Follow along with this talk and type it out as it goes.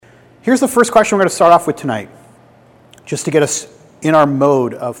Here's the first question we're going to start off with tonight, just to get us in our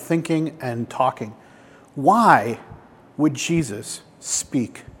mode of thinking and talking. Why would Jesus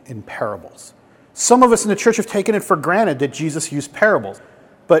speak in parables? Some of us in the church have taken it for granted that Jesus used parables.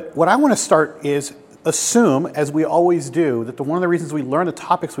 But what I want to start is assume, as we always do, that one of the reasons we learn the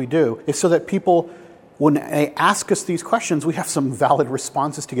topics we do is so that people, when they ask us these questions, we have some valid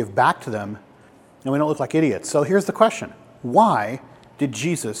responses to give back to them, and we don't look like idiots. So here's the question. Why did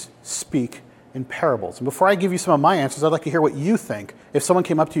Jesus speak in parables? And before I give you some of my answers, I'd like to hear what you think. If someone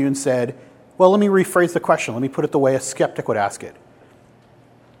came up to you and said, well, let me rephrase the question. Let me put it the way a skeptic would ask it.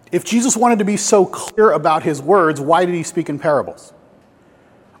 If Jesus wanted to be so clear about his words, why did he speak in parables?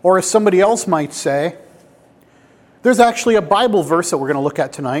 Or as somebody else might say, there's actually a Bible verse that we're going to look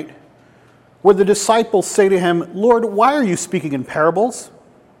at tonight where the disciples say to him, Lord, why are you speaking in parables?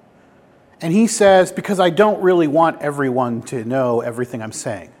 And he says, because I don't really want everyone to know everything I'm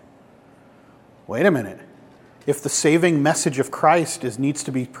saying. Wait a minute. If the saving message of Christ needs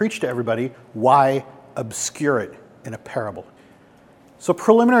to be preached to everybody, why obscure it in a parable? So a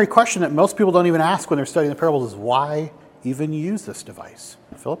preliminary question that most people don't even ask when they're studying the parables is, why even use this device?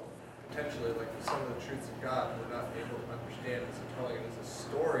 Philip? Potentially, like some of the truths of God we're not able to understand, and so telling it as a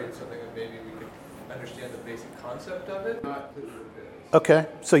story and something that maybe we can understand the basic concept of it, not what it is. Okay,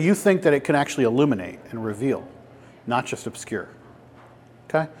 so you think that it can actually illuminate and reveal, not just obscure.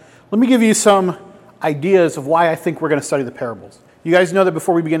 Okay? Let me give you some ideas of why I think we're going to study the parables. You guys know that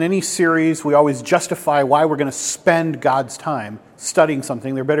before we begin any series, we always justify why we're going to spend God's time studying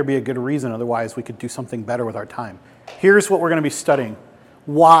something. There better be a good reason, otherwise we could do something better with our time. Here's what we're going to be studying.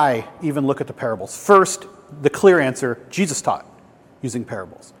 Why even look at the parables? First, the clear answer, Jesus taught using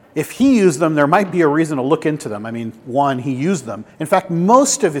parables. If he used them, there might be a reason to look into them. I mean, one, he used them. In fact,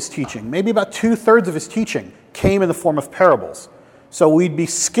 most of his teaching, maybe about 2/3 of his teaching, came in the form of parables. So we'd be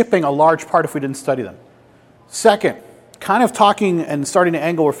skipping a large part if we didn't study them. Second, kind of talking and starting to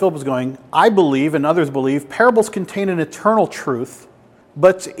angle where Philip was going, I believe, and others believe, parables contain an eternal truth,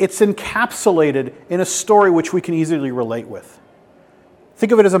 but it's encapsulated in a story which we can easily relate with.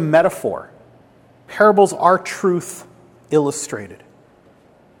 Think of it as a metaphor. Parables are truth illustrated.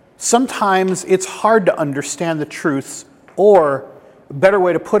 Sometimes it's hard to understand the truths, or a better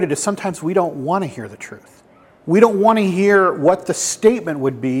way to put it is sometimes we don't want to hear the truth. We don't want to hear what the statement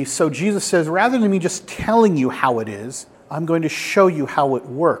would be, so Jesus says, rather than me just telling you how it is, I'm going to show you how it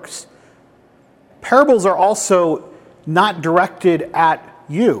works. Parables are also not directed at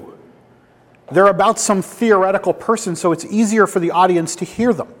you. They're about some theoretical person, so it's easier for the audience to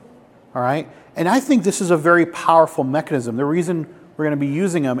hear them. All right? And I think this is a very powerful mechanism. The reason we're going to be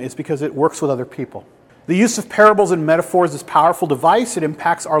using them is because it works with other people. The use of parables and metaphors is a powerful device. It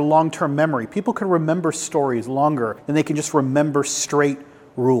impacts our long-term memory. People can remember stories longer than they can just remember straight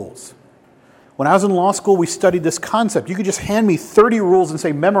rules. When I was in law school, we studied this concept. You could just hand me 30 rules and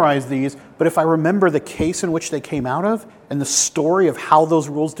say, memorize these, but if I remember the case in which they came out of and the story of how those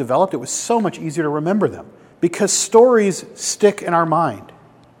rules developed, it was so much easier to remember them because stories stick in our mind.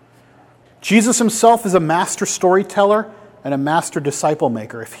 Jesus himself is a master storyteller and a master disciple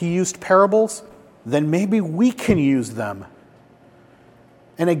maker. If he used parables, then maybe we can use them.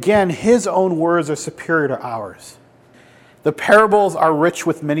 And again, his own words are superior to ours. The parables are rich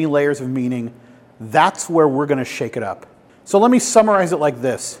with many layers of meaning. That's where we're going to shake it up. So let me summarize it like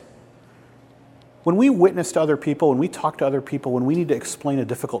this. When we witness to other people, when we talk to other people, when we need to explain a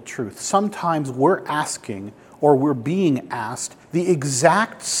difficult truth, sometimes we're asking or we're being asked the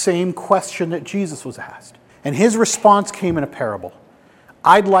exact same question that Jesus was asked. And his response came in a parable.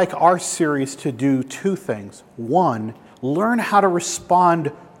 I'd like our series to do two things. One, learn how to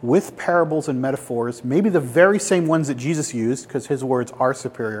respond with parables and metaphors, maybe the very same ones that Jesus used, because his words are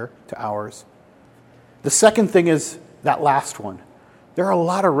superior to ours. The second thing is that last one. There are a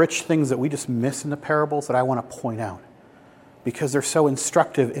lot of rich things that we just miss in the parables that I want to point out, because they're so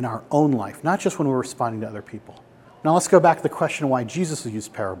instructive in our own life, not just when we're responding to other people. Now let's go back to the question why Jesus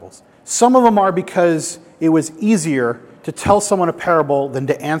used parables. Some of them are because it was easier to tell someone a parable than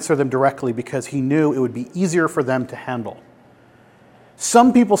to answer them directly because he knew it would be easier for them to handle.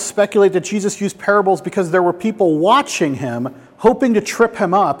 Some people speculate that Jesus used parables because there were people watching him, hoping to trip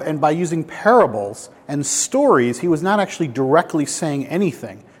him up, and by using parables and stories, he was not actually directly saying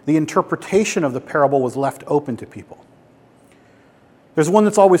anything. The interpretation of the parable was left open to people. There's one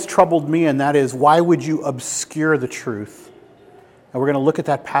that's always troubled me, and that is, why would you obscure the truth? And we're going to look at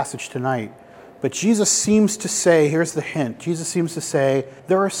that passage tonight. But Jesus seems to say, here's the hint, Jesus seems to say,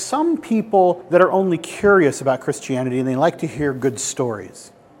 there are some people that are only curious about Christianity and they like to hear good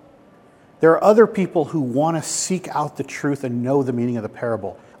stories. There are other people who want to seek out the truth and know the meaning of the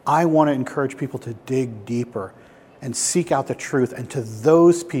parable. I want to encourage people to dig deeper and seek out the truth. And to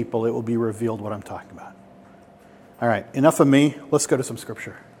those people, it will be revealed what I'm talking about. All right, enough of me. Let's go to some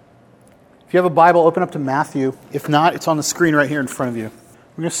scripture. If you have a Bible, open up to Matthew. If not, it's on the screen right here in front of you.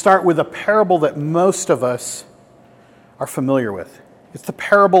 We're going to start with a parable that most of us are familiar with. It's the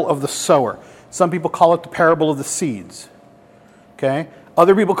parable of the sower. Some people call it the parable of the seeds. Okay?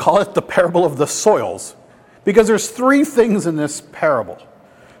 Other people call it the parable of the soils. Because there's three things in this parable.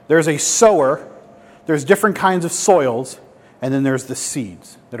 There's a sower, there's different kinds of soils, and then there's the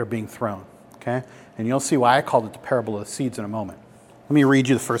seeds that are being thrown. Okay? And you'll see why I called it the parable of the seeds in a moment. Let me read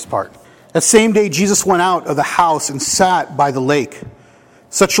you the first part. That same day Jesus went out of the house and sat by the lake.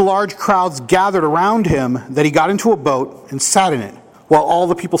 Such large crowds gathered around him that he got into a boat and sat in it, while all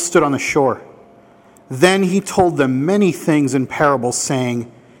the people stood on the shore. Then he told them many things in parables,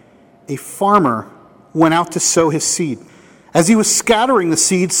 saying, a farmer went out to sow his seed. As he was scattering the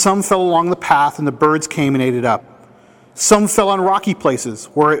seed, some fell along the path, and the birds came and ate it up. Some fell on rocky places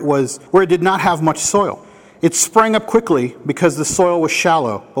where it did not have much soil. It sprang up quickly because the soil was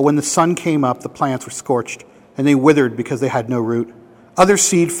shallow, but when the sun came up, the plants were scorched, and they withered because they had no root. Other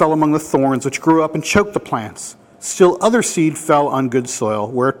seed fell among the thorns, which grew up and choked the plants. Still other seed fell on good soil,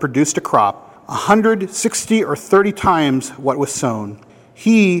 where it produced a crop, 160 or 30 times what was sown.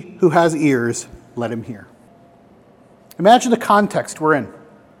 He who has ears, let him hear. Imagine the context we're in.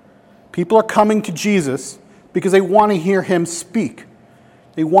 People are coming to Jesus because they want to hear him speak.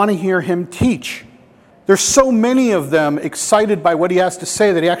 They want to hear him teach. There's so many of them excited by what he has to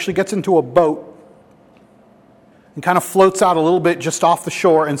say that he actually gets into a boat and kind of floats out a little bit just off the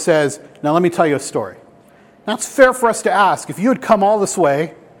shore and says, now let me tell you a story. Now it's fair for us to ask, if you had come all this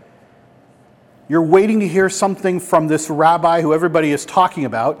way, you're waiting to hear something from this rabbi who everybody is talking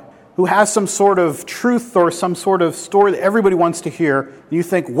about, who has some sort of truth or some sort of story that everybody wants to hear, and you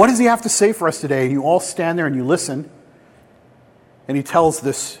think, what does he have to say for us today? And you all stand there and you listen, and he tells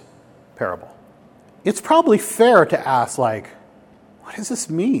this parable. It's probably fair to ask, what does this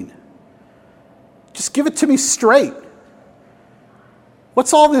mean? Just give it to me straight.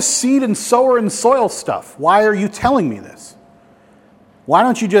 What's all this seed and sower and soil stuff? Why are you telling me this? Why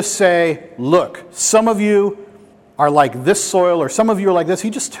don't you just say, look, some of you are like this soil, or some of you are like this. He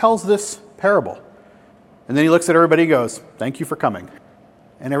just tells this parable. And then he looks at everybody and goes, thank you for coming.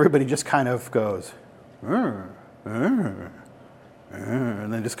 And everybody just kind of goes, and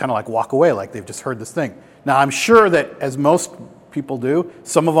then just kind of walk away like they've just heard this thing. Now, I'm sure that as most people do,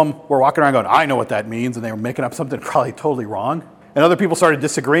 some of them were walking around going, I know what that means, and they were making up something probably totally wrong. And other people started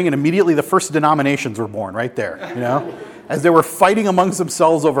disagreeing, and immediately the first denominations were born right there, as they were fighting amongst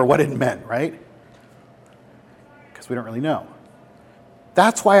themselves over what it meant, right? Because we don't really know.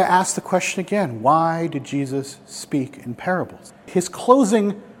 That's why I asked the question again, why did Jesus speak in parables? His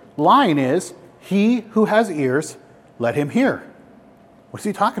closing line is, he who has ears, let him hear. What's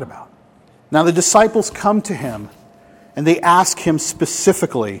he talking about? Now the disciples come to him and they ask him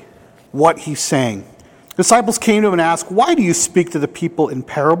specifically what he's saying. The disciples came to him and asked, why do you speak to the people in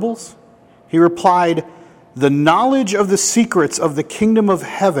parables? He replied, the knowledge of the secrets of the kingdom of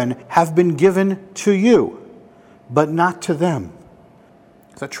heaven have been given to you, but not to them.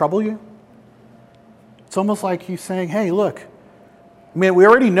 Does that trouble you? It's almost like he's saying, hey, look, we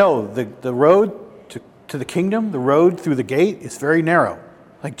already know the road to the kingdom, the road through the gate is very narrow.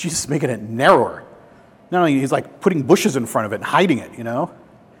 Jesus is making it narrower. Not only he's putting bushes in front of it and hiding it,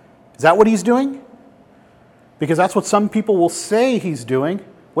 Is that what he's doing? Because that's what some people will say he's doing.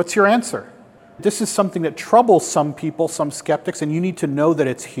 What's your answer? This is something that troubles some people, some skeptics, and you need to know that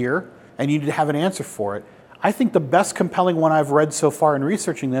it's here, and you need to have an answer for it. I think the best compelling one I've read so far in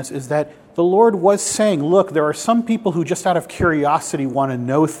researching this is that the Lord was saying, look, there are some people who just out of curiosity want to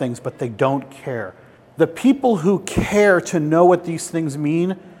know things, but they don't care. The people who care to know what these things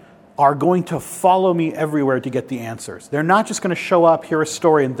mean are going to follow me everywhere to get the answers. They're not just going to show up, hear a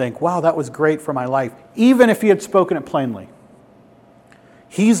story, and think, wow, that was great for my life, even if he had spoken it plainly.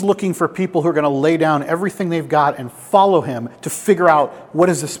 He's looking for people who are going to lay down everything they've got and follow him to figure out, what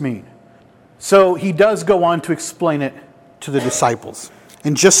does this mean? So he does go on to explain it to the disciples.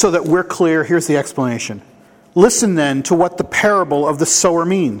 And just so that we're clear, here's the explanation. Listen then to what the parable of the sower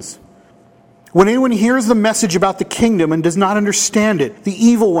means. When anyone hears the message about the kingdom and does not understand it, the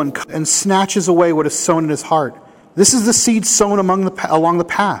evil one comes and snatches away what is sown in his heart. This is the seed sown along the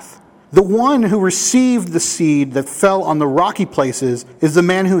path. The one who received the seed that fell on the rocky places is the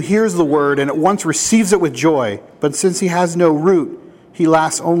man who hears the word and at once receives it with joy. But since he has no root, he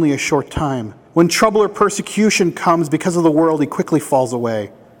lasts only a short time. When trouble or persecution comes because of the world, he quickly falls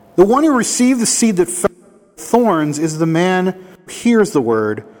away. The one who received the seed that fell on thorns is the man who hears the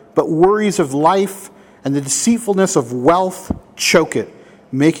word, but worries of life and the deceitfulness of wealth choke it,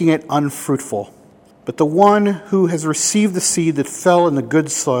 making it unfruitful. But the one who has received the seed that fell in the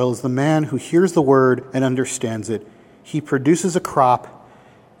good soil is the man who hears the word and understands it. He produces a crop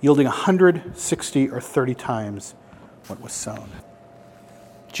yielding 160 or 30 times what was sown.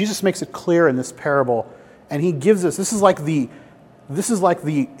 Jesus makes it clear in this parable, and he gives us, this is like the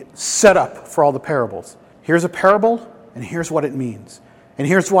setup for all the parables. Here's a parable, and here's what it means. And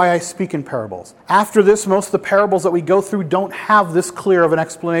here's why I speak in parables. After this, most of the parables that we go through don't have this clear of an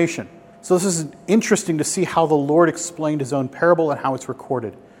explanation. So this is interesting to see how the Lord explained his own parable and how it's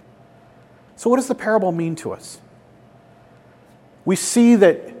recorded. So what does the parable mean to us? We see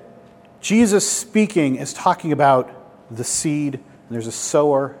that Jesus speaking is talking about the seed, and there's a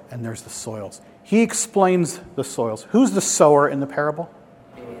sower, and there's the soils. He explains the soils. Who's the sower in the parable?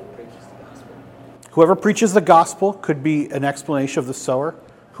 Whoever preaches the gospel could be an explanation of the sower.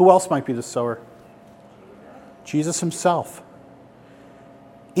 Who else might be the sower? Jesus himself.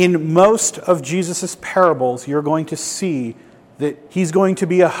 In most of Jesus' parables, you're going to see that he's going to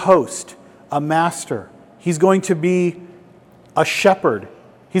be a host, a master. He's going to be a shepherd.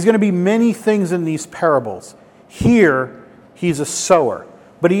 He's going to be many things in these parables. Here, he's a sower.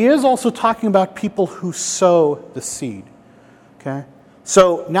 But he is also talking about people who sow the seed. Okay?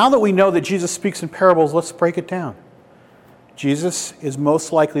 So now that we know that Jesus speaks in parables, let's break it down. Jesus is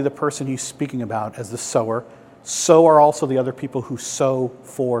most likely the person he's speaking about as the sower. So are also the other people who sow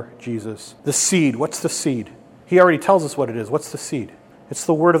for Jesus. The seed, what's the seed? He already tells us what it is. What's the seed? It's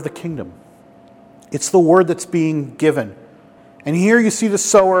the word of the kingdom. It's the word that's being given. And here you see the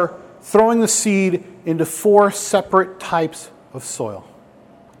sower throwing the seed into 4 separate types of soil.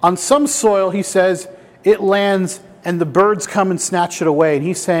 On some soil, he says, it lands and the birds come and snatch it away. And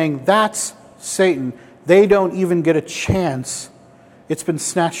he's saying, that's Satan. They don't even get a chance. It's been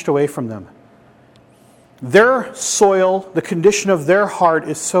snatched away from them. Their soil, the condition of their heart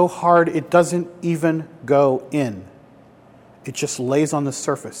is so hard it doesn't even go in. It just lays on the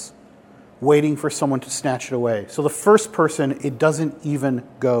surface, waiting for someone to snatch it away. So the first person, it doesn't even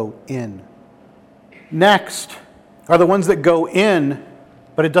go in. Next are the ones that go in,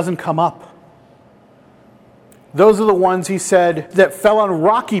 but it doesn't come up. Those are the ones, he said, that fell on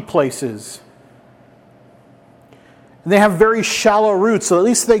rocky places. And they have very shallow roots, so at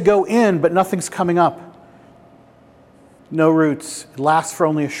least they go in, but nothing's coming up. No roots. It lasts for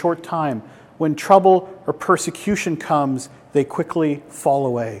only a short time. When trouble or persecution comes, they quickly fall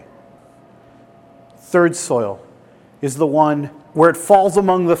away. Third soil is the one where it falls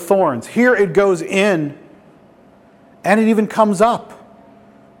among the thorns. Here it goes in, and it even comes up,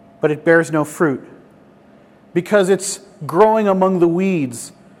 but it bears no fruit because it's growing among the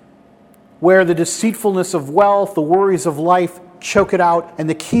weeds where the deceitfulness of wealth, the worries of life choke it out, and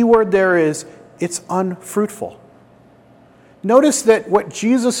the key word there is it's unfruitful. Notice that what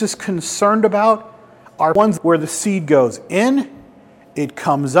Jesus is concerned about are ones where the seed goes in, it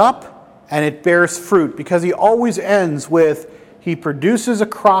comes up, and it bears fruit, because he always ends with, he produces a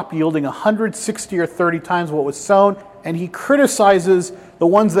crop yielding 160 or 30 times what was sown, and he criticizes the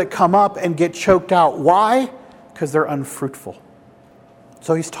ones that come up and get choked out. Why? Because they're unfruitful.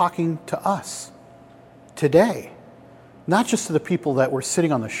 So he's talking to us today, not just to the people that were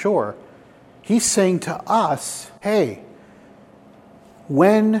sitting on the shore. He's saying to us, hey,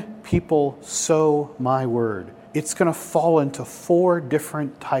 when people sow my word, it's going to fall into 4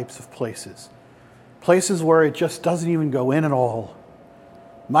 different types of places. Places where it just doesn't even go in at all.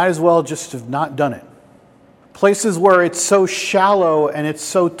 Might as well just have not done it. Places where it's so shallow and it's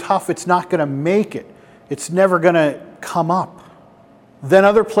so tough, it's not going to make it. It's never going to come up. Then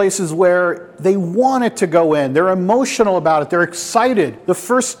other places where they want it to go in. They're emotional about it. They're excited. The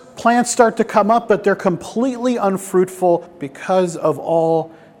first plants start to come up, but they're completely unfruitful because of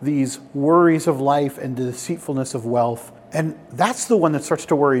all these worries of life and the deceitfulness of wealth. And that's the one that starts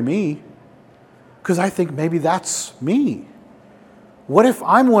to worry me, because I think maybe that's me. What if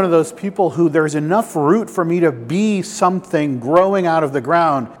I'm one of those people who there's enough root for me to be something growing out of the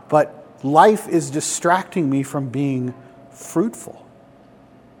ground, but life is distracting me from being fruitful?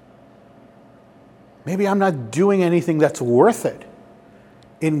 Maybe I'm not doing anything that's worth it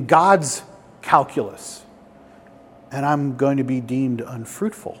in God's calculus, and I'm going to be deemed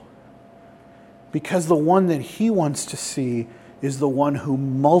unfruitful. Because the one that he wants to see is the one who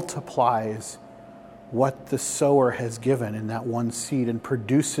multiplies what the sower has given in that one seed and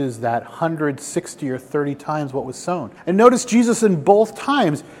produces that 160 or 30 times what was sown. And notice Jesus in both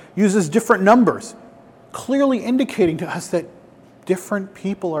times uses different numbers, clearly indicating to us that different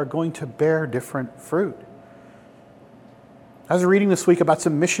people are going to bear different fruit. I was reading this week about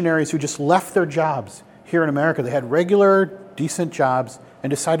some missionaries who just left their jobs here in America. They had regular, decent jobs and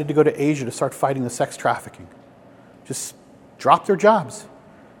decided to go to Asia to start fighting the sex trafficking. Just dropped their jobs.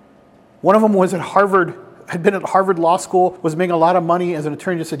 One of them was at Harvard, had been at Harvard Law School, was making a lot of money as an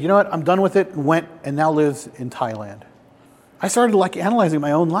attorney, just said, you know what, I'm done with it, and went and now lives in Thailand. I started analyzing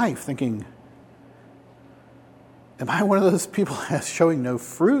my own life, thinking, am I one of those people that's showing no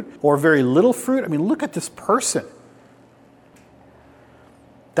fruit or very little fruit? I mean, look at this person.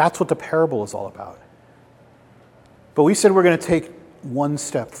 That's what the parable is all about. But we said we're going to take one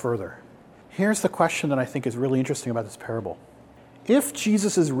step further. Here's the question that I think is really interesting about this parable. If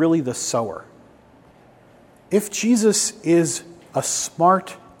Jesus is really the sower, if Jesus is a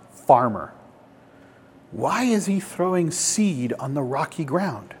smart farmer, why is he throwing seed on the rocky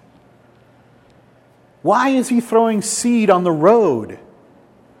ground? Why is he throwing seed on the road?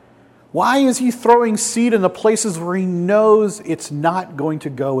 Why is he throwing seed in the places where he knows it's not going to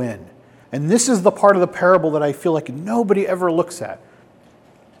go in? And this is the part of the parable that I feel like nobody ever looks at.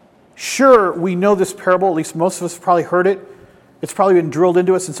 Sure, we know this parable, at least most of us have probably heard it. It's probably been drilled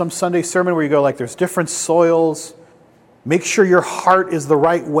into us in some Sunday sermon where you go like, there's different soils. Make sure your heart is the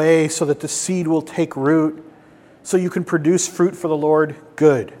right way so that the seed will take root, so you can produce fruit for the Lord.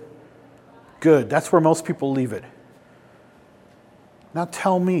 Good. Good. That's where most people leave it. Now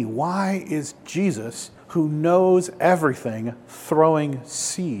tell me, why is Jesus, who knows everything, throwing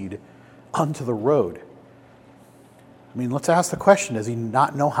seed onto the road? I mean, let's ask the question, does he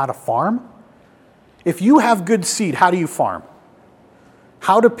not know how to farm? If you have good seed, how do you farm?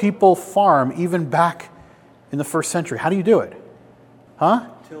 How do people farm even back in the first century? How do you do it? Huh?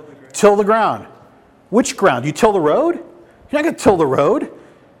 Till the ground. Which ground? You till the road? You're not going to till the road.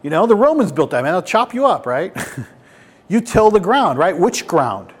 You know, the Romans built that, man. They'll chop you up, right? You till the ground, right? Which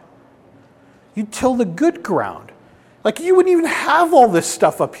ground? You till the good ground. Like, you wouldn't even have all this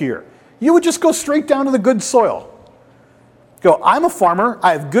stuff up here. You would just go straight down to the good soil. Go, I'm a farmer,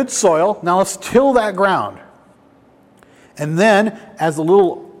 I have good soil, now let's till that ground. And then, as the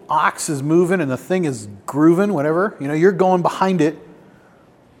little ox is moving and the thing is grooving, whatever, you know, you're going behind it,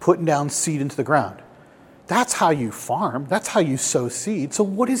 putting down seed into the ground. That's how you farm. That's how you sow seed. So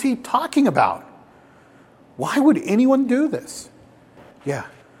what is he talking about? Why would anyone do this? Yeah.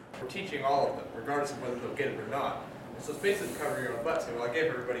 We're teaching all of them, regardless of whether they'll get it or not. So it's basically covering your own butt, saying, well, I gave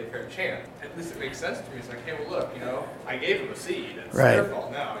everybody a fair chance. At least it makes sense to me. It's like, hey, well, look, you know, I gave them a seed. It's their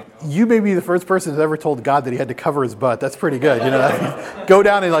fault now. You know? You may be the first person who's ever told God that he had to cover his butt. That's pretty good. You know, go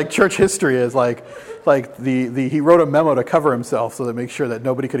down in like church history as like he wrote a memo to cover himself so that make sure that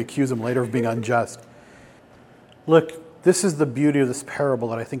nobody could accuse him later of being unjust. Look, this is the beauty of this parable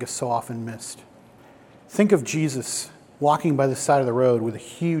that I think is so often missed. Think of Jesus walking by the side of the road with a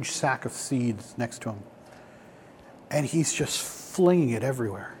huge sack of seeds next to him. And he's just flinging it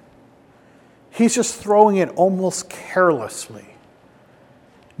everywhere. He's just throwing it almost carelessly.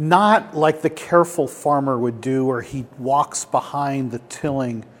 Not like the careful farmer would do, where he walks behind the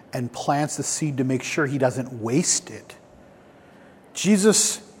tilling and plants the seed to make sure he doesn't waste it.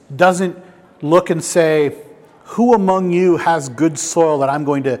 Jesus doesn't look and say, who among you has good soil that I'm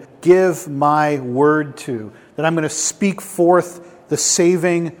going to give my word to, that I'm going to speak forth the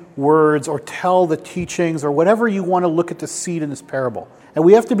saving words or tell the teachings or whatever you want to look at the seed in this parable. And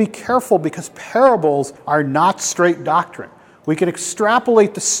we have to be careful because parables are not straight doctrine. We can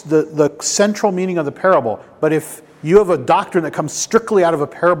extrapolate the central meaning of the parable, but if you have a doctrine that comes strictly out of a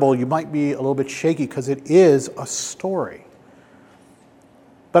parable, you might be a little bit shaky because it is a story.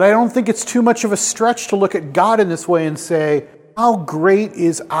 But I don't think it's too much of a stretch to look at God in this way and say, how great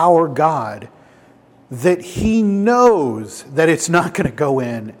is our God that he knows that it's not going to go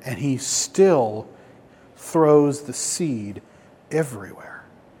in, and he still throws the seed everywhere.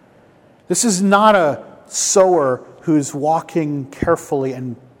 This is not a sower who's walking carefully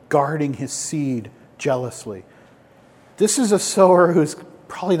and guarding his seed jealously. This is a sower who's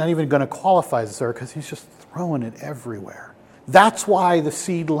probably not even going to qualify as a sower because he's just throwing it everywhere. That's why the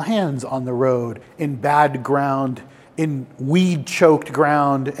seed lands on the road, in bad ground, in weed-choked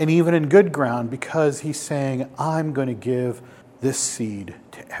ground, and even in good ground, because he's saying, I'm going to give this seed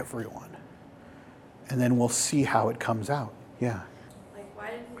to everyone. And then we'll see how it comes out. Yeah. Like, why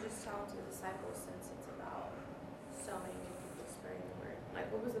didn't he just tell to the disciples, since it's about sowing and people spreading the word?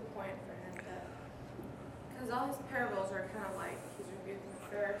 Like, what was the point for him to... Because all his parables are kind of like, he's rebuking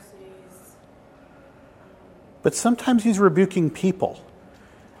the Pharisees. But sometimes he's rebuking people.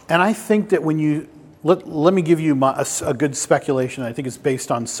 And I think that when you... Let me give you a good speculation. I think it's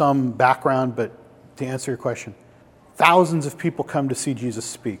based on some background, but to answer your question, thousands of people come to see Jesus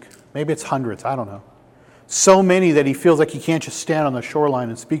speak. Maybe it's hundreds, I don't know. So many that he feels like he can't just stand on the shoreline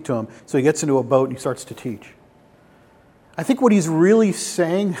and speak to them. So he gets into a boat and he starts to teach. I think what he's really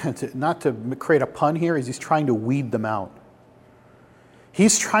saying, not to create a pun here, is he's trying to weed them out.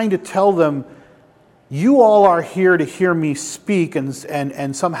 He's trying to tell them, you all are here to hear me speak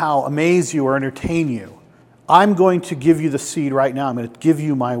and somehow amaze you or entertain you. I'm going to give you the seed right now. I'm going to give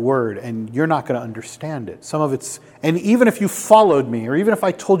you my word, and you're not going to understand it. Some of it's, and even if you followed me, or even if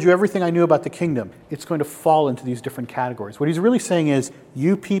I told you everything I knew about the kingdom, it's going to fall into these different categories. What he's really saying is,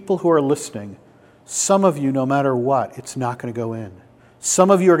 you people who are listening, some of you, no matter what, it's not going to go in. Some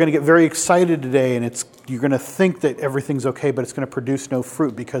of you are going to get very excited today, and you're going to think that everything's okay, but it's going to produce no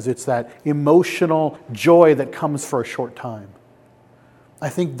fruit because it's that emotional joy that comes for a short time. I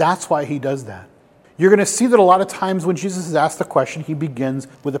think that's why he does that. You're going to see that a lot of times when Jesus is asked the question, he begins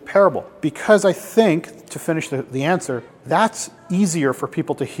with a parable. Because I think, to finish the answer, that's easier for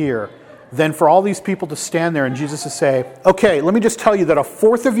people to hear than for all these people to stand there and Jesus to say, okay, let me just tell you that a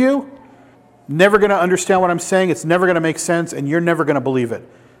fourth of you never going to understand what I'm saying, it's never going to make sense, and you're never going to believe it.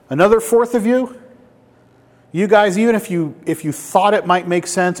 Another fourth of you guys, even if you thought it might make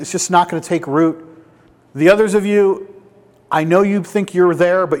sense, it's just not going to take root. The others of you, I know you think you're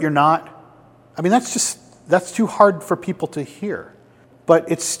there, but you're not. I mean, that's too hard for people to hear.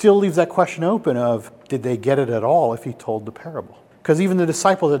 But it still leaves that question open of, did they get it at all if he told the parable? Because even the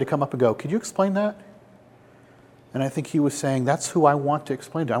disciples had to come up and go, could you explain that? And I think he was saying, that's who I want to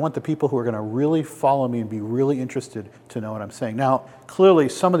explain to. I want the people who are going to really follow me and be really interested to know what I'm saying. Now, clearly,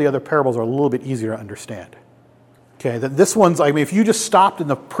 some of the other parables are a little bit easier to understand. Okay, this one's, I mean, if you just stopped in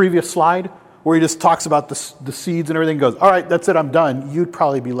the previous slide, where he just talks about the seeds and everything, goes, all right, that's it, I'm done, you'd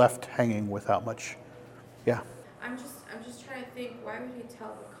probably be left hanging without much. Yeah? I'm just trying to think, why would he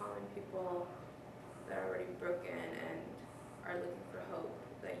tell the common people that are already broken and are looking for hope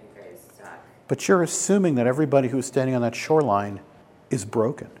that you guys suck? But you're assuming that everybody who's standing on that shoreline is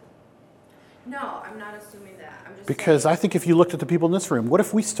broken. No, I'm not assuming that. I'm just Because saying, I think if you looked at the people in this room, what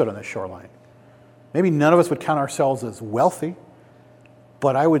if we stood on the shoreline? Maybe none of us would count ourselves as wealthy.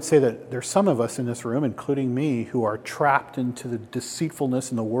 But I would say that there's some of us in this room, including me, who are trapped into the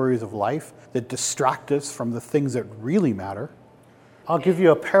deceitfulness and the worries of life that distract us from the things that really matter. I'll give you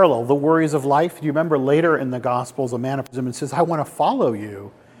a parallel. The worries of life. Do you remember later in the Gospels, a man approaches him and says, I want to follow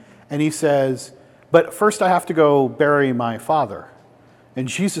you. And he says, but first I have to go bury my father. And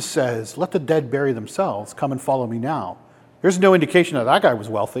Jesus says, let the dead bury themselves. Come and follow me now. There's no indication that guy was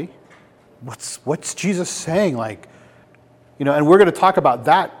wealthy. What's Jesus saying? And we're going to talk about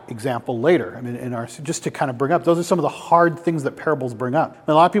that example later. I mean, just to kind of bring up, those are some of the hard things that parables bring up. And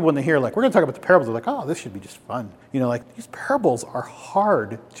a lot of people, when they hear, we're going to talk about the parables, they're like, oh, this should be just fun. These parables are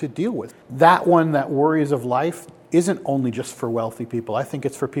hard to deal with. That one, that worries of life, isn't only just for wealthy people. I think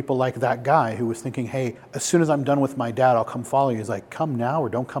it's for people like that guy who was thinking, hey, as soon as I'm done with my dad, I'll come follow you. He's like, come now or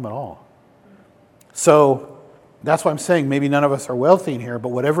don't come at all. So that's why I'm saying maybe none of us are wealthy in here, but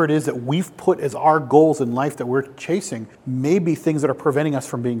whatever it is that we've put as our goals in life that we're chasing may be things that are preventing us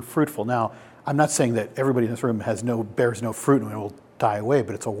from being fruitful. Now, I'm not saying that everybody in this room bears no fruit and it will die away,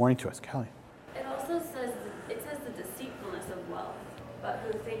 but it's a warning to us. Kelly? It also says the deceitfulness of wealth, but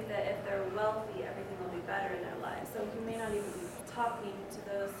who think that if they're wealthy, everything will be better in their lives. So you may not even be talking to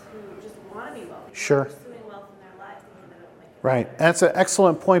those who just want to be wealthy. Sure. Pursuing wealth in their lives, thinking that it'll make it Right. better. And that's an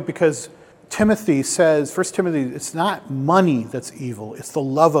excellent point because Timothy says, 1 Timothy, it's not money that's evil, it's the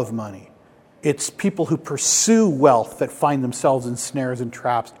love of money. It's people who pursue wealth that find themselves in snares and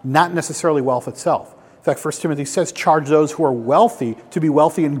traps, not necessarily wealth itself. In fact, 1 Timothy says, charge those who are wealthy to be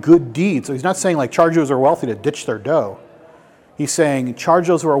wealthy in good deeds. So he's not saying charge those who are wealthy to ditch their dough. He's saying charge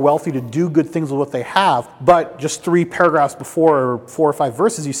those who are wealthy to do good things with what they have. But just 3 paragraphs before, or 4 or 5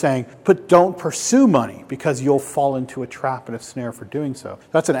 verses, he's saying, but don't pursue money because you'll fall into a trap and a snare for doing so.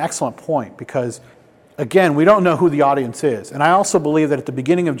 That's an excellent point because, again, we don't know who the audience is. And I also believe that at the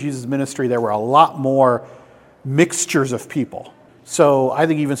beginning of Jesus' ministry, there were a lot more mixtures of people. So I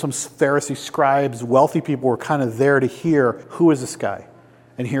think even some Pharisee scribes, wealthy people were kind of there to hear, who is this guy?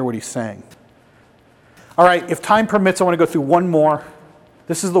 And hear what he's saying. All right, if time permits, I want to go through one more.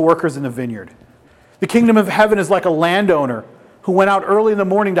 This is the workers in the vineyard. The kingdom of heaven is like a landowner who went out early in the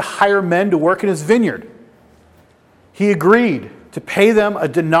morning to hire men to work in his vineyard. He agreed to pay them a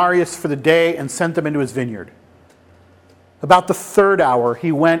denarius for the day and sent them into his vineyard. About the 3rd hour,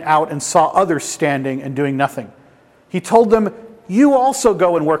 he went out and saw others standing and doing nothing. He told them, you also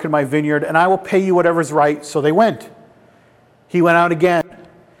go and work in my vineyard, and I will pay you whatever's right. So they went. He went out again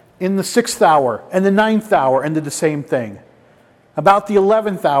in the 6th hour and the 9th hour and did the same thing. About the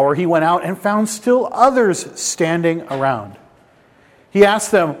 11th hour, he went out and found still others standing around. He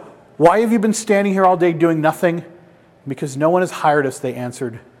asked them, Why have you been standing here all day doing nothing? Because no one has hired us, they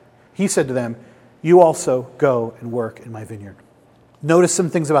answered. He said to them, you also go and work in my vineyard. Notice some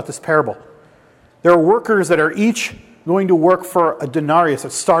things about this parable. There are workers that are each going to work for a denarius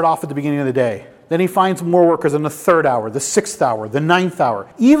that start off at the beginning of the day. Then he finds more workers in the 3rd hour, the 6th hour, the 9th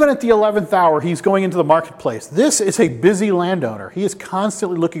hour. Even at the 11th hour, he's going into the marketplace. This is a busy landowner. He is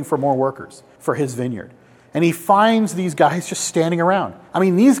constantly looking for more workers for his vineyard. And he finds these guys just standing around. I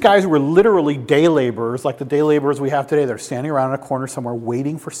mean, these guys were literally day laborers, like the day laborers we have today. They're standing around in a corner somewhere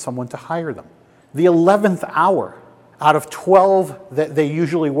waiting for someone to hire them. The 11th hour, out of 12 that they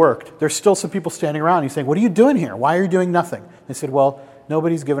usually worked, there's still some people standing around. He's saying, what are you doing here? Why are you doing nothing? They said, well,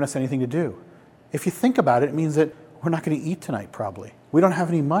 nobody's given us anything to do. If you think about it, it means that we're not going to eat tonight, probably. We don't have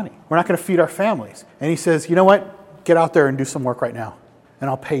any money. We're not going to feed our families. And he says, you know what? Get out there and do some work right now, and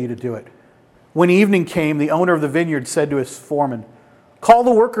I'll pay you to do it. When evening came, the owner of the vineyard said to his foreman, call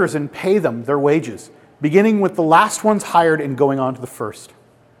the workers and pay them their wages, beginning with the last ones hired and going on to the first.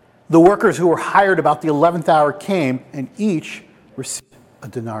 The workers who were hired about the 11th hour came, and each received a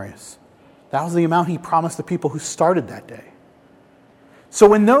denarius. That was the amount he promised the people who started that day. So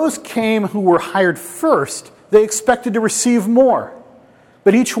when those came who were hired first, they expected to receive more.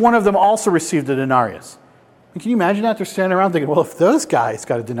 But each one of them also received a denarius. And can you imagine that? They're standing around thinking, well, if those guys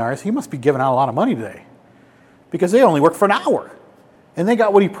got a denarius, he must be giving out a lot of money today. Because they only worked for an hour. And they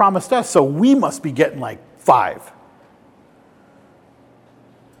got what he promised us, so we must be getting like 5.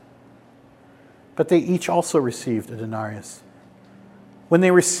 But they each also received a denarius. When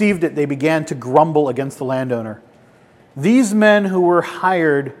they received it, they began to grumble against the landowner. These men who were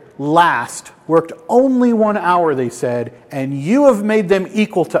hired last worked only 1 hour, they said, and you have made them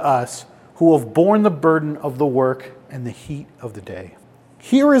equal to us, who have borne the burden of the work and the heat of the day.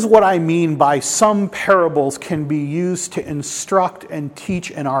 Here is what I mean by some parables can be used to instruct and teach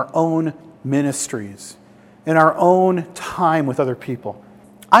in our own ministries, in our own time with other people.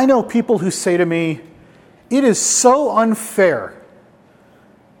 I know people who say to me, it is so unfair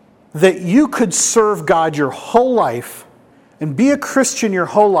that you could serve God your whole life and be a Christian your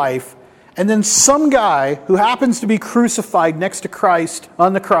whole life, and then some guy who happens to be crucified next to Christ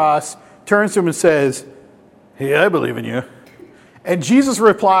on the cross turns to him and says, hey, I believe in you. And Jesus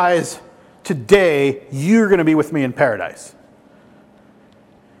replies, today you're going to be with me in paradise.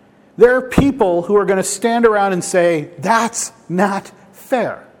 There are people who are going to stand around and say, that's not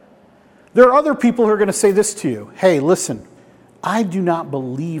fair. There are other people who are going to say this to you. Hey, listen, I do not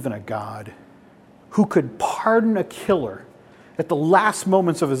believe in a God who could pardon a killer at the last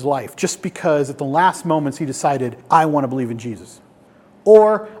moments of his life just because at the last moments he decided, I want to believe in Jesus.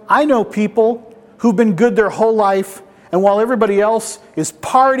 Or I know people who've been good their whole life, and while everybody else is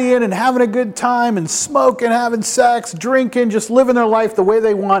partying and having a good time and smoking, having sex, drinking, just living their life the way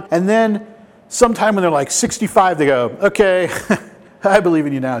they want, and then sometime when they're like 65, they go, okay, I believe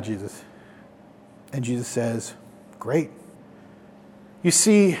in you now, Jesus. And Jesus says, great. You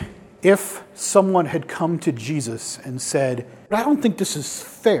see, if someone had come to Jesus and said, I don't think this is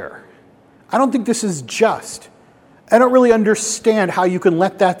fair. I don't think this is just. I don't really understand how you can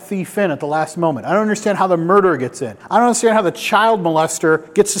let that thief in at the last moment. I don't understand how the murderer gets in. I don't understand how the child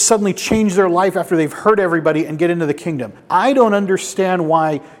molester gets to suddenly change their life after they've hurt everybody and get into the kingdom. I don't understand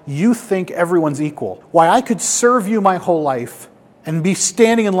why you think everyone's equal. Why I could serve you my whole life and be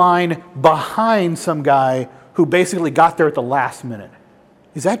standing in line behind some guy who basically got there at the last minute.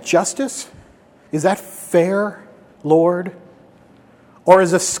 Is that justice? Is that fair, Lord? Or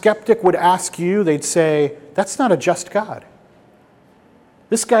as a skeptic would ask you, they'd say, that's not a just God.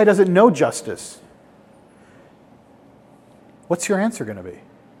 This guy doesn't know justice. What's your answer going to be?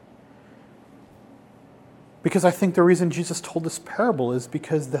 Because I think the reason Jesus told this parable is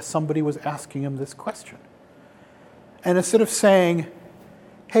because somebody was asking him this question. And instead of saying,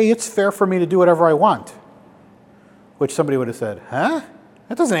 hey, it's fair for me to do whatever I want, which somebody would have said, huh?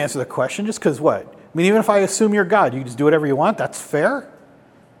 That doesn't answer the question, just because what? I mean, even if I assume you're God, you can just do whatever you want, that's fair?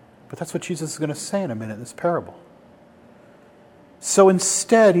 But that's what Jesus is going to say in a minute in this parable. So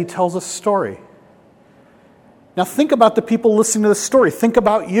instead, he tells a story. Now think about the people listening to the story. Think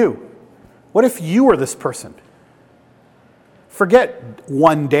about you. What if you were this person? Forget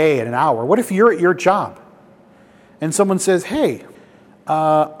one day and an hour. What if you're at your job? And someone says, hey,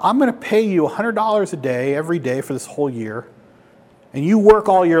 I'm going to pay you $100 a day every day for this whole year. And you work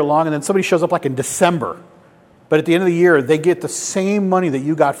all year long, and then somebody shows up like in December. But at the end of the year, they get the same money that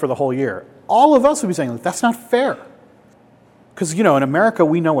you got for the whole year. All of us would be saying, that's not fair. Because, in America,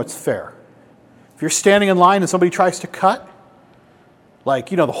 we know what's fair. If you're standing in line and somebody tries to cut,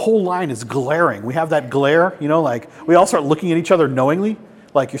 the whole line is glaring. We have that glare, we all start looking at each other knowingly.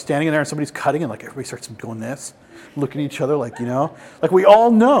 Like you're standing in there and somebody's cutting and like everybody starts doing this, looking at each other like, like we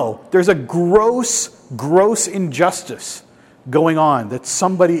all know there's a gross injustice going on that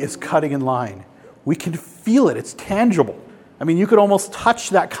somebody is cutting in line. We can feel it. It's tangible. I mean, you could almost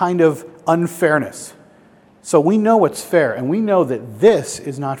touch that kind of unfairness. So we know what's fair, and we know that this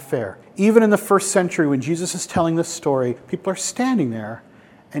is not fair. Even in the first century, when Jesus is telling this story, people are standing there,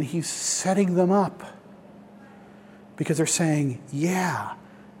 and he's setting them up. Because they're saying, yeah,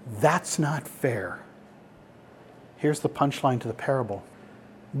 that's not fair. Here's the punchline to the parable.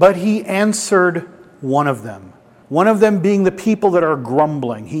 But he answered one of them being the people that are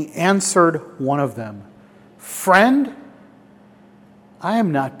grumbling. He answered one of them, "Friend, I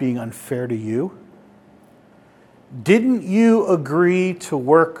am not being unfair to you. Didn't you agree to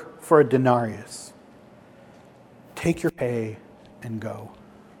work for a denarius? Take your pay and go."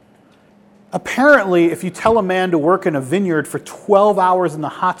 Apparently, if you tell a man to work in a vineyard for 12 hours in the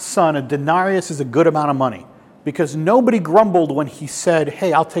hot sun, a denarius is a good amount of money. Because nobody grumbled when he said,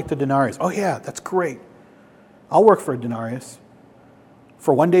 "Hey, I'll take the denarius." "Oh yeah, that's great. I'll work for a denarius.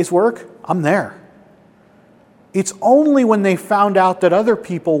 For one day's work, I'm there." It's only when they found out that other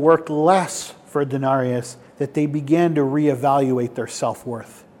people worked less for a denarius that they began to reevaluate their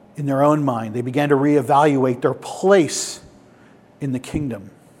self-worth in their own mind. They began to reevaluate their place in the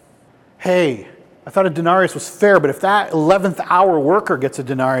kingdom. Hey, I thought a denarius was fair, but if that 11th hour worker gets a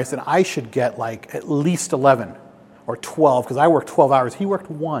denarius, then I should get like at least 11 or 12 because I worked 12 hours. He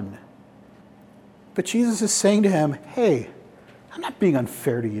worked 1. But Jesus is saying to him, hey, I'm not being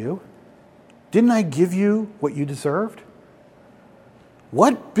unfair to you. Didn't I give you what you deserved?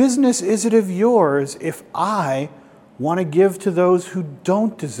 What business is it of yours if I want to give to those who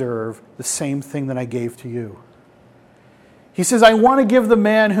don't deserve the same thing that I gave to you? He says, I want to give the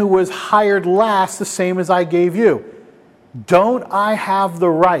man who was hired last the same as I gave you. Don't I have the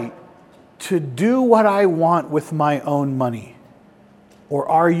right to do what I want with my own money? Or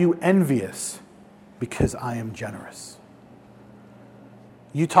are you envious because I am generous?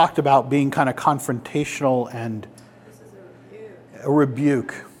 You talked about being kind of confrontational and a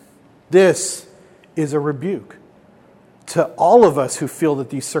rebuke. This is a rebuke to all of us who feel that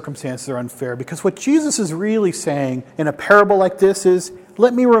these circumstances are unfair. Because what Jesus is really saying in a parable like this is,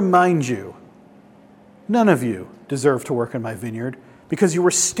 let me remind you, none of you deserve to work in my vineyard because you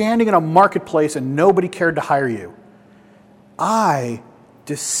were standing in a marketplace and nobody cared to hire you. I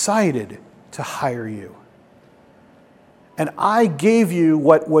decided to hire you. And I gave you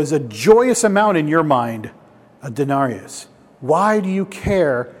what was a joyous amount in your mind, a denarius. Why do you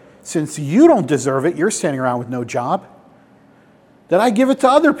care, since you don't deserve it, you're standing around with no job, that I give it to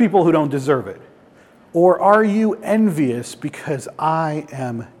other people who don't deserve it? Or are you envious because I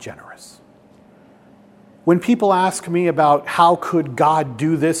am generous? When people ask me about how could God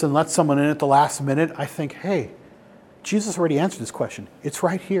do this and let someone in at the last minute, I think, hey, Jesus already answered this question. It's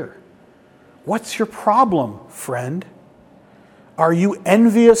right here. What's your problem, friend? Are you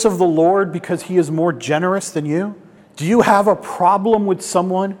envious of the Lord because he is more generous than you? Do you have a problem with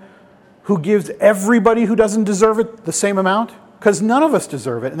someone who gives everybody who doesn't deserve it the same amount? Because none of us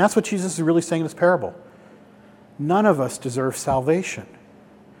deserve it. And that's what Jesus is really saying in this parable. None of us deserve salvation.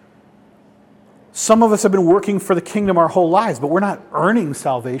 Some of us have been working for the kingdom our whole lives, but we're not earning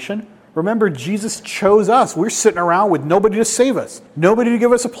salvation. Remember, Jesus chose us. We're sitting around with nobody to save us. Nobody to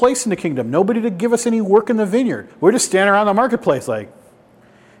give us a place in the kingdom. Nobody to give us any work in the vineyard. We're just standing around the marketplace like.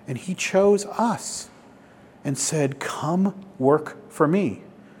 And he chose us and said, come work for me.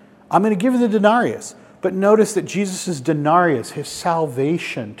 I'm going to give you the denarius. But notice that Jesus' denarius, his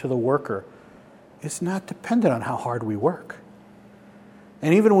salvation to the worker, is not dependent on how hard we work.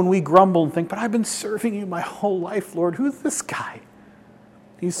 And even when we grumble and think, but I've been serving you my whole life, Lord, who's this guy?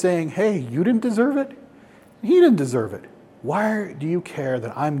 He's saying, hey, you didn't deserve it. He didn't deserve it. Why do you care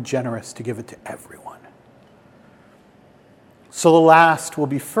that I'm generous to give it to everyone? So the last will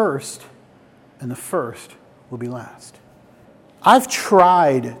be first, and the first will be last. I've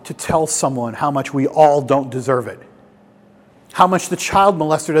tried to tell someone how much we all don't deserve it. How much the child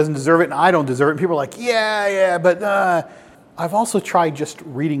molester doesn't deserve it and I don't deserve it. And people are like, yeah, but I've also tried just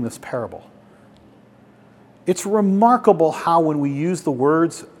reading this parable. It's remarkable how when we use the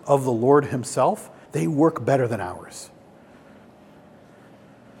words of the Lord himself, they work better than ours.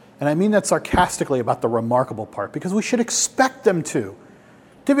 And I mean that sarcastically about the remarkable part, because we should expect them to.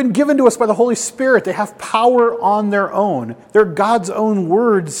 They've been given to us by the Holy Spirit. They have power on their own. They're God's own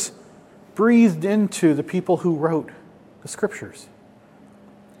words breathed into the people who wrote the scriptures.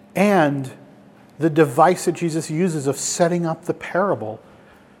 And the device that Jesus uses of setting up the parable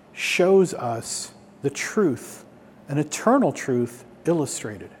shows us the truth, an eternal truth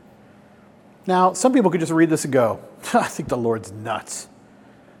illustrated. Now, some people could just read this and go, I think the Lord's nuts.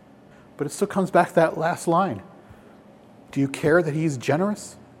 But it still comes back to that last line. Do you care that he's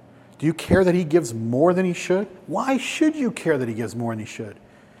generous? Do you care that he gives more than he should? Why should you care that he gives more than he should?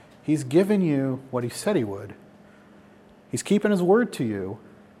 He's given you what he said he would. He's keeping his word to you.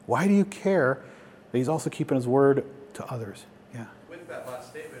 Why do you care that he's also keeping his word to others? Yeah. With that last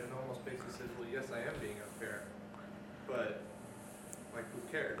statement, it almost basically says, well, yes, I am being unfair. But, like,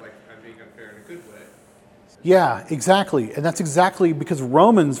 who cares? Like, I'm being unfair in a good way. Yeah, exactly. And that's exactly because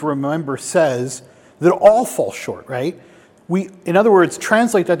Romans, remember, says that all fall short, right? In other words,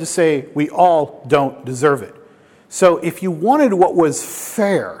 translate that to say we all don't deserve it. So if you wanted what was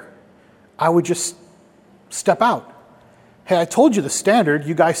fair, I would just step out. Hey, I told you the standard,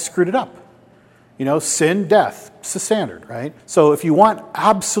 you guys screwed it up. Sin, death, it's the standard, right? So if you want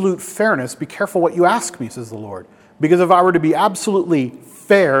absolute fairness, be careful what you ask me, says the Lord. Because if I were to be absolutely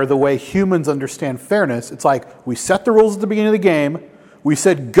fair the way humans understand fairness, it's like we set the rules at the beginning of the game, we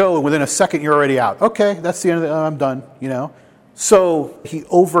said go, and within a second you're already out. Okay, that's the end of it, I'm done, So he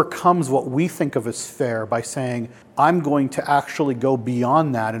overcomes what we think of as fair by saying, I'm going to actually go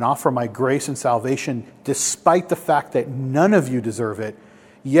beyond that and offer my grace and salvation despite the fact that none of you deserve it.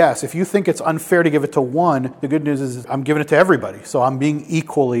 Yes, if you think it's unfair to give it to one, the good news is I'm giving it to everybody. So I'm being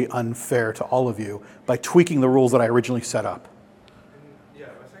equally unfair to all of you by tweaking the rules that I originally set up. And,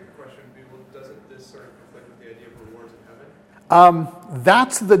 my second question would be, well, doesn't this sort of conflict with the idea of rewards in heaven?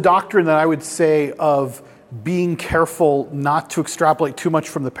 That's the doctrine that I would say of being careful not to extrapolate too much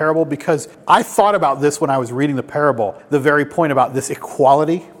from the parable, because I thought about this when I was reading the parable, the very point about this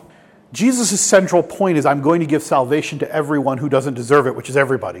equality. Jesus' central point is I'm going to give salvation to everyone who doesn't deserve it, which is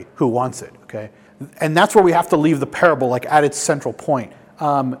everybody who wants it, okay? And that's where we have to leave the parable, at its central point.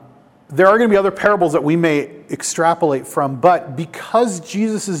 There are going to be other parables that we may extrapolate from, but because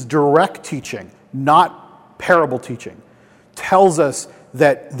Jesus' direct teaching, not parable teaching, tells us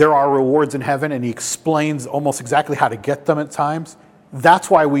that there are rewards in heaven, and he explains almost exactly how to get them at times. That's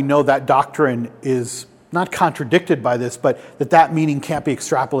why we know that doctrine is not contradicted by this, but that meaning can't be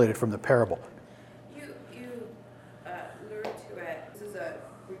extrapolated from the parable. You lured to it. This is a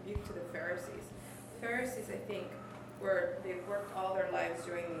rebuke to the Pharisees. The Pharisees, I think, they've worked all their lives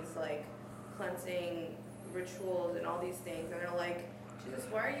doing these cleansing rituals and all these things, and they're like, Jesus,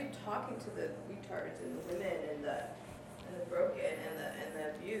 why are you talking to the retards and the women and the broken and the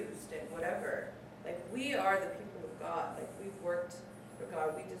abused and whatever? We are the people of God. We've worked for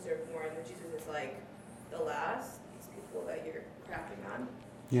God. We deserve more. And then Jesus is the last, these people that you're crapping on.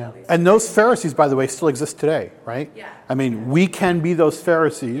 Yeah. And those Pharisees, by the way, still exist today, right? Yeah. I mean, we can be those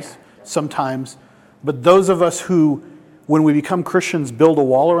Pharisees sometimes, but those of us who, when we become Christians, build a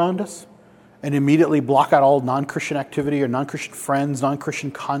wall around us and immediately block out all non-Christian activity or non-Christian friends,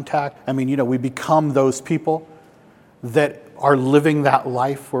 non-Christian contact. I mean, we become those people that are living that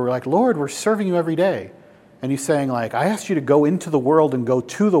life where we're like, Lord, we're serving you every day. And he's saying, I asked you to go into the world and go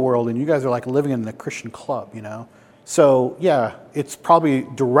to the world, and you guys are living in the Christian club, So, it's probably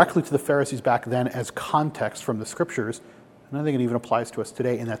directly to the Pharisees back then as context from the scriptures. And I think it even applies to us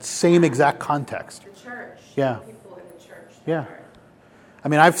today in that same exact context. The church. Yeah. People in the church. Yeah. I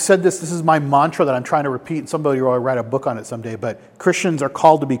mean, I've said this is my mantra that I'm trying to repeat, and somebody will write a book on it someday, but Christians are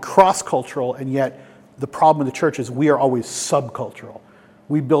called to be cross-cultural, and yet the problem with the church is we are always subcultural.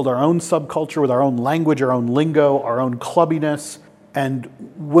 We build our own subculture with our own language, our own lingo, our own clubbiness. And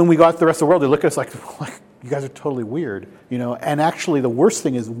when we go out to the rest of the world, they look at us like you guys are totally weird, And actually, the worst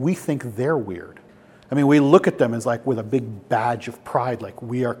thing is we think they're weird. I mean, we look at them as with a big badge of pride,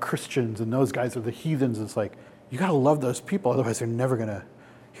 we are Christians and those guys are the heathens. It's you got to love those people, otherwise they're never going to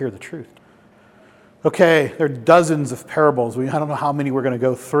hear the truth. Okay, there are dozens of parables. I don't know how many we're going to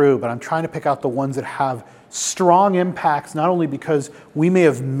go through, but I'm trying to pick out the ones that have strong impacts, not only because we may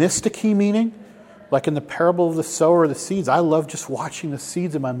have missed a key meaning, like in the parable of the sower or the seeds. I love just watching the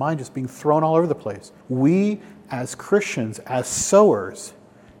seeds in my mind just being thrown all over the place. We, as Christians, as sowers,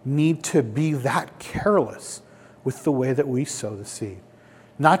 need to be that careless with the way that we sow the seed.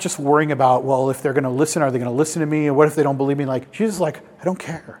 Not just worrying about, if they're going to listen, are they going to listen to me? And what if they don't believe me? Jesus is I don't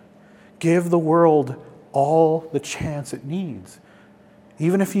care. Give the world all the chance it needs.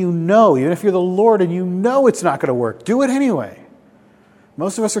 Even if you're the Lord and it's not going to work, do it anyway.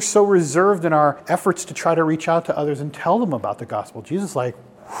 Most of us are so reserved in our efforts to try to reach out to others and tell them about the gospel. Jesus is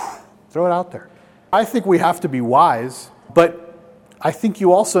throw it out there. I think we have to be wise, but I think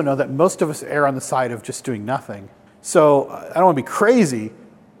you also know that most of us err on the side of just doing nothing. So I don't want to be crazy,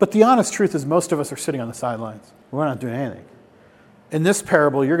 but the honest truth is most of us are sitting on the sidelines. We're not doing anything. In this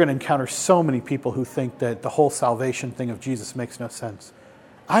parable, you're going to encounter so many people who think that the whole salvation thing of Jesus makes no sense.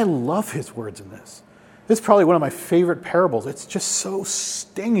 I love his words in this. This is probably one of my favorite parables. It's just so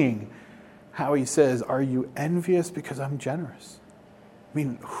stinging how he says, are you envious because I'm generous? I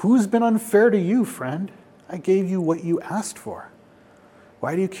mean, who's been unfair to you, friend? I gave you what you asked for.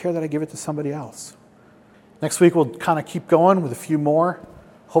 Why do you care that I give it to somebody else? Next week, we'll kind of keep going with a few more,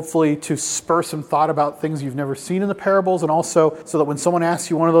 hopefully to spur some thought about things you've never seen in the parables, and also so that when someone asks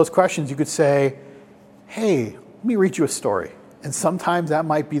you one of those questions, you could say, hey, let me read you a story. And sometimes that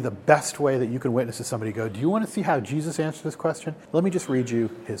might be the best way that you can witness to somebody. Go, do you want to see how Jesus answered this question? Let me just read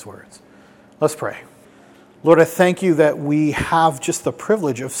you his words. Let's pray. Lord, I thank you that we have just the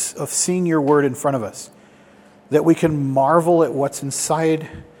privilege of seeing your word in front of us, that we can marvel at what's inside.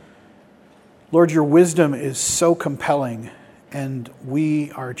 Lord, your wisdom is so compelling, and we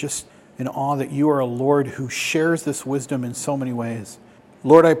are just in awe that you are a Lord who shares this wisdom in so many ways.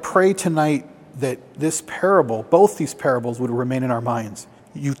 Lord, I pray tonight that this parable, both these parables, would remain in our minds.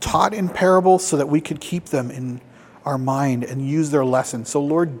 You taught in parables so that we could keep them in our mind and use their lessons. So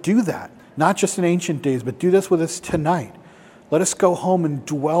Lord, do that, not just in ancient days, but do this with us tonight. Let us go home and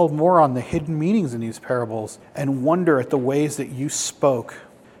dwell more on the hidden meanings in these parables and wonder at the ways that you spoke.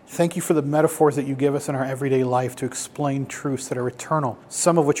 Thank you for the metaphors that you give us in our everyday life to explain truths that are eternal,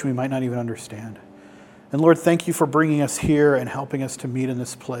 some of which we might not even understand. And Lord, thank you for bringing us here and helping us to meet in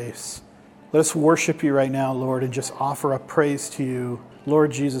this place. Let us worship you right now, Lord, and just offer up praise to you.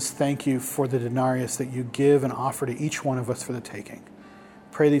 Lord Jesus, thank you for the denarius that you give and offer to each one of us for the taking.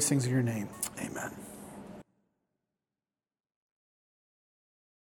 Pray these things in your name. Amen.